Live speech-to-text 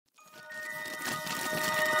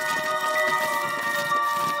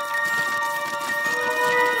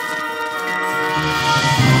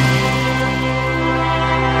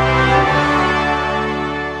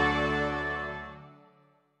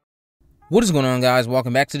What is going on, guys?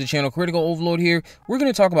 Welcome back to the channel. Critical Overlord here. We're going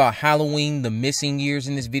to talk about Halloween, the missing years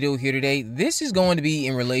in this video here today. This is going to be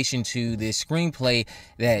in relation to this screenplay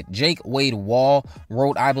that Jake Wade Wall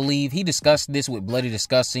wrote, I believe. He discussed this with Bloody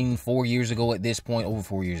Disgusting 4 years ago at this point, over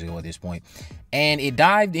 4 years ago at this point. And it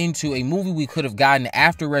dived into a movie we could have gotten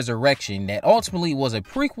after Resurrection that ultimately was a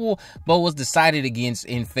prequel, but was decided against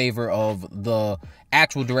in favor of the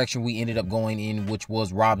actual direction we ended up going in, which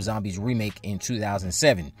was Rob Zombie's remake in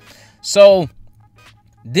 2007. So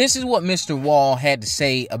this is what Mr. Wall had to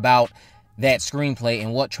say about that screenplay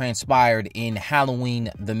and what transpired in Halloween,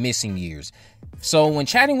 the missing years. So when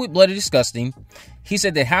chatting with Bloody Disgusting, he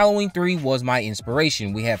said that Halloween 3 was my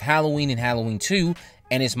inspiration. We have Halloween and Halloween 2,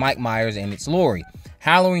 and it's Mike Myers and it's Laurie.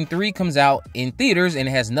 Halloween 3 comes out in theaters and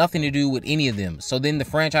it has nothing to do with any of them. So then the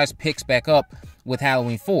franchise picks back up with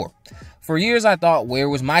Halloween 4. For years I thought, where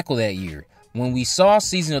was Michael that year? When we saw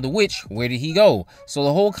Season of the Witch, where did he go? So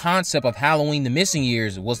the whole concept of Halloween, the missing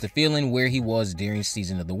years, was the feeling where he was during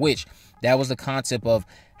Season of the Witch. That was the concept of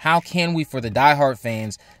how can we, for the diehard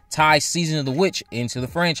fans, tie Season of the Witch into the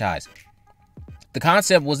franchise. The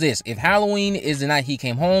concept was this: if Halloween is the night he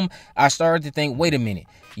came home, I started to think, wait a minute.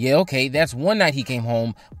 Yeah, okay, that's one night he came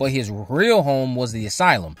home, but his real home was the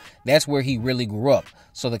asylum. That's where he really grew up.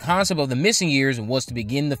 So the concept of the missing years was to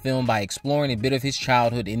begin the film by exploring a bit of his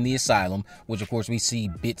childhood in the asylum, which of course we see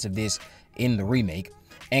bits of this in the remake,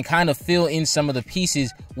 and kind of fill in some of the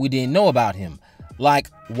pieces we didn't know about him. Like,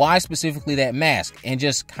 why specifically that mask? And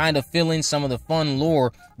just kind of fill in some of the fun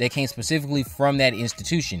lore that came specifically from that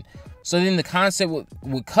institution. So then the concept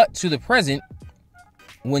would cut to the present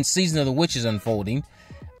when Season of the Witch is unfolding.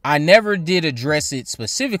 I never did address it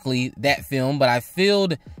specifically, that film, but I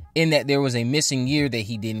filled in that there was a missing year that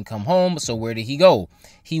he didn't come home. So where did he go?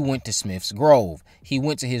 He went to Smith's Grove. He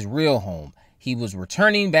went to his real home. He was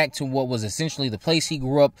returning back to what was essentially the place he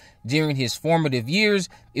grew up during his formative years.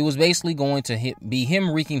 It was basically going to be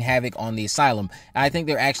him wreaking havoc on the asylum. And I think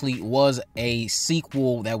there actually was a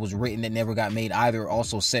sequel that was written that never got made either,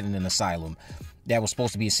 also set in an asylum. That was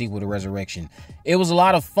supposed to be a sequel to Resurrection. It was a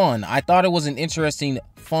lot of fun. I thought it was an interesting,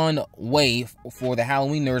 fun way for the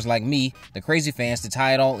Halloween nerds like me, the crazy fans, to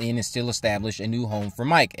tie it all in and still establish a new home for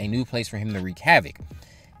Mike, a new place for him to wreak havoc.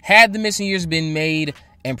 Had the missing years been made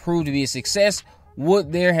and proved to be a success,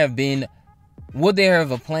 would there have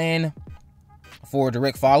a plan for a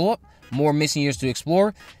direct follow-up? More missing years to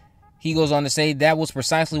explore? He goes on to say that was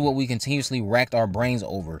precisely what we continuously racked our brains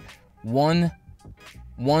over.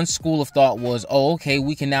 One school of thought was, oh, okay,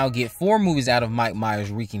 we can now get 4 movies out of Mike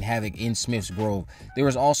Myers wreaking havoc in Smith's Grove. There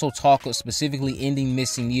was also talk of specifically ending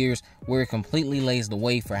missing years, where it completely lays the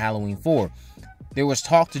way for Halloween 4. There was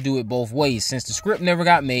talk to do it both ways. Since the script never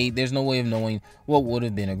got made, there's no way of knowing what would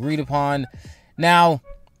have been agreed upon. Now,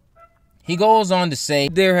 he goes on to say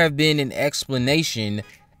there have been an explanation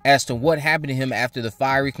as to what happened to him after the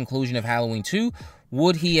fiery conclusion of Halloween 2.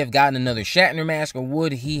 Would he have gotten another Shatner mask, or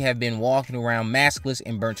would he have been walking around maskless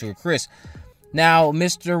and burnt to a crisp? Now,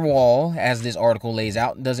 Mr. Wall, as this article lays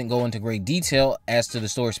out, doesn't go into great detail as to the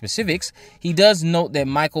story specifics. He does note that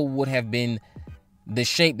Michael would have been the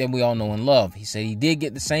shape that we all know and love. He said he did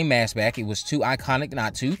get the same mask back. It was too iconic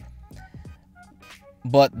not to.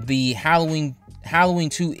 But the Halloween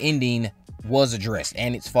 2 ending was addressed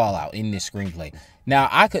and its fallout in this screenplay. Now,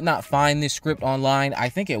 I could not find this script online. I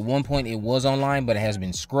think at one point it was online, but it has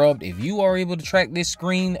been scrubbed. If you are able to track this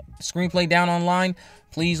screenplay down online,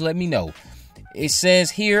 please let me know. It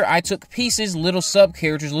says here, I took pieces, little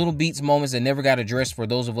sub-characters, little beats, moments that never got addressed for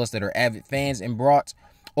those of us that are avid fans, and brought,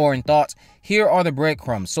 or in thoughts, here are the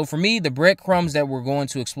breadcrumbs. So for me, the breadcrumbs that we're going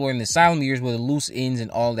to explore in the asylum years were the loose ends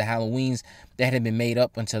and all the Halloweens that had been made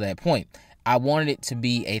up until that point. I wanted it to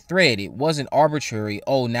be a thread. It wasn't arbitrary,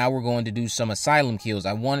 oh, now we're going to do some asylum kills.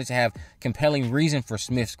 I wanted to have compelling reason for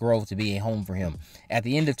Smith's Grove to be a home for him. At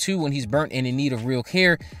the end of 2, when he's burnt and in need of real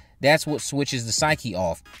care, that's what switches the psyche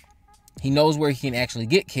off. He knows where he can actually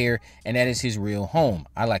get care, and that is his real home.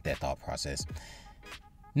 I like that thought process.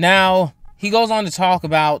 Now, he goes on to talk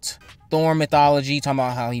about Thorn mythology, talking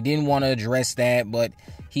about how he didn't want to address that, but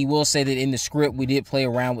he will say that in the script we did play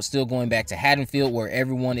around with still going back to Haddonfield, where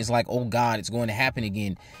everyone is like, oh God, it's going to happen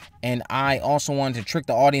again. And I also wanted to trick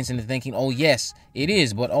the audience into thinking, oh yes, it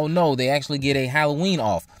is, but oh no, they actually get a Halloween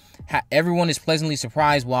off. Everyone is pleasantly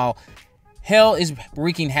surprised while hell is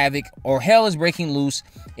wreaking havoc, or hell is breaking loose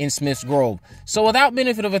in Smith's Grove. So without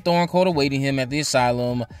benefit of a thorn coat awaiting him at the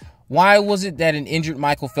asylum, why was it that an injured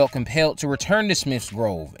Michael felt compelled to return to Smith's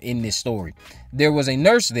Grove in this story? There was a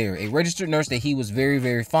nurse there, a registered nurse that he was very,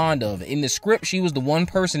 very fond of. In the script, she was the one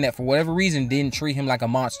person that for whatever reason didn't treat him like a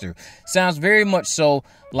monster. Sounds very much so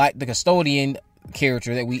like the custodian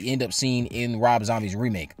character that we end up seeing in Rob Zombie's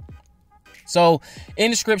remake. So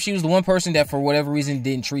in the script, she was the one person that for whatever reason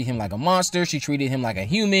didn't treat him like a monster. She treated him like a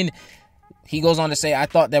human. He goes on to say, I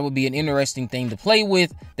thought that would be an interesting thing to play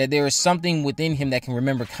with, that there is something within him that can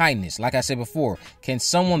remember kindness. Like I said before, can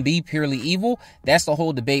someone be purely evil? That's the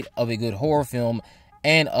whole debate of a good horror film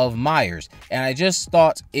and of Myers. And I just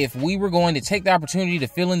thought if we were going to take the opportunity to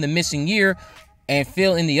fill in the missing year and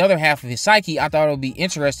fill in the other half of his psyche, I thought it would be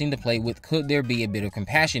interesting to play with. Could there be a bit of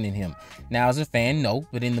compassion in him? Now, as a fan, no.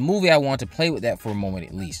 But in the movie, I want to play with that for a moment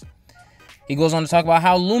at least. He goes on to talk about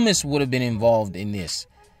how Loomis would have been involved in this.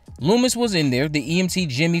 Loomis was in there. The EMT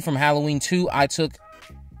Jimmy from Halloween 2. I took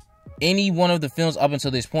any one of the films up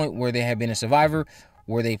until this point where they had been a survivor,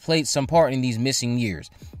 where they played some part in these missing years.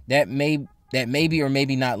 That maybe or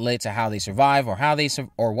maybe not led to how they survive or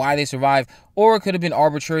why they survive, or it could have been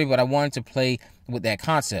arbitrary, but I wanted to play with that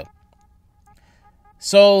concept.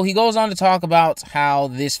 So he goes on to talk about how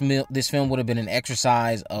this film would have been an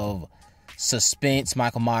exercise of suspense.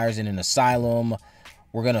 Michael Myers in an asylum.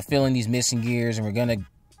 We're gonna fill in these missing years, and we're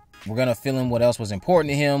gonna fill in what else was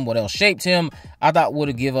important to him, what else shaped him. I thought would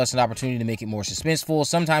have give us an opportunity to make it more suspenseful.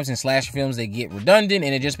 Sometimes in slasher films they get redundant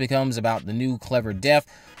and it just becomes about the new clever death.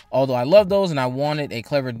 Although I love those and I wanted a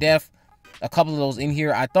clever death, a couple of those in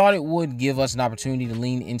here, I thought it would give us an opportunity to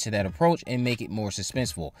lean into that approach and make it more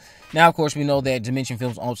suspenseful. Now, of course, we know that Dimension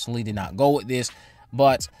Films ultimately did not go with this,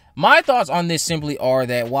 but my thoughts on this simply are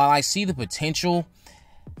that while I see the potential,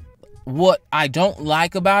 what I don't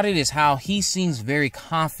like about it is how he seems very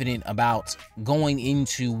confident about going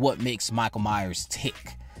into what makes Michael Myers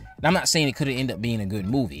tick. And I'm not saying it could have ended up being a good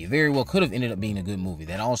movie. It very well could have ended up being a good movie.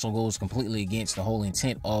 That also goes completely against the whole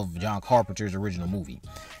intent of John Carpenter's original movie.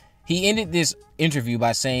 He ended this interview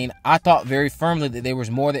by saying, I thought very firmly that there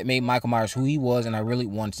was more that made Michael Myers who he was, and I really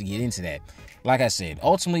wanted to get into that. Like I said,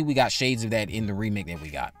 ultimately we got shades of that in the remake that we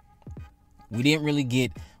got. We didn't really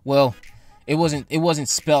get, well, it wasn't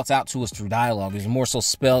spelled out to us through dialogue. It was more so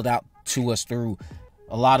spelled out to us through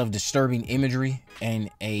a lot of disturbing imagery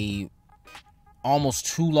and a almost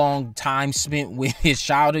too long time spent with his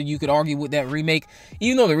childhood, you could argue, with that remake.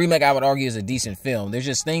 Even though the remake, I would argue, is a decent film, there's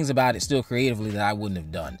just things about it still creatively that I wouldn't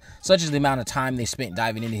have done, such as the amount of time they spent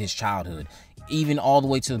diving into his childhood, even all the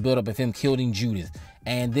way to the buildup of him killing Judith,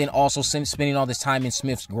 and then also spending all this time in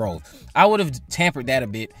Smith's Grove. I would have tampered that a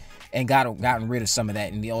bit and gotten rid of some of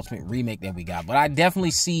that in the ultimate remake that we got. But I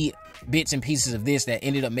definitely see bits and pieces of this that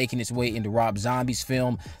ended up making its way into Rob Zombie's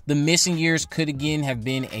film. The Missing Years could again have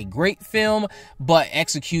been a great film, but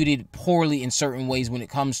executed poorly in certain ways when it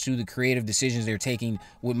comes to the creative decisions they're taking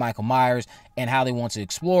with Michael Myers and how they want to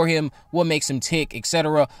explore him, what makes him tick,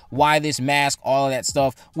 etc. Why this mask, all of that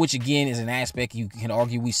stuff, which again is an aspect you can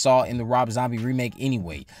argue we saw in the Rob Zombie remake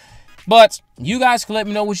anyway. But you guys can let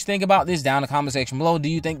me know what you think about this down in the comment section below. Do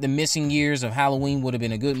you think The Missing Years of Halloween would have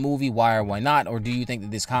been a good movie? Why or why not? Or do you think that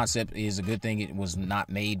this concept is a good thing it was not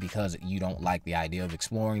made because you don't like the idea of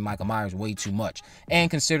exploring Michael Myers way too much? And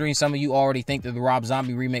considering some of you already think that the Rob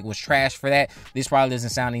Zombie remake was trash for that, this probably doesn't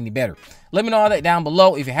sound any better. Let me know all that down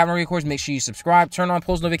below. If you haven't already, of course, make sure you subscribe, turn on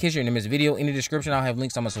post notifications, and in this video in the description, I'll have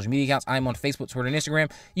links on my social media accounts. I'm on Facebook, Twitter, and Instagram.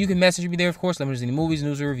 You can message me there, of course. Let me know any movies,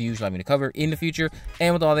 news, or reviews you'd like me to cover in the future.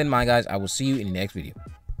 And with all that in mind, guys, I will see you in the next video.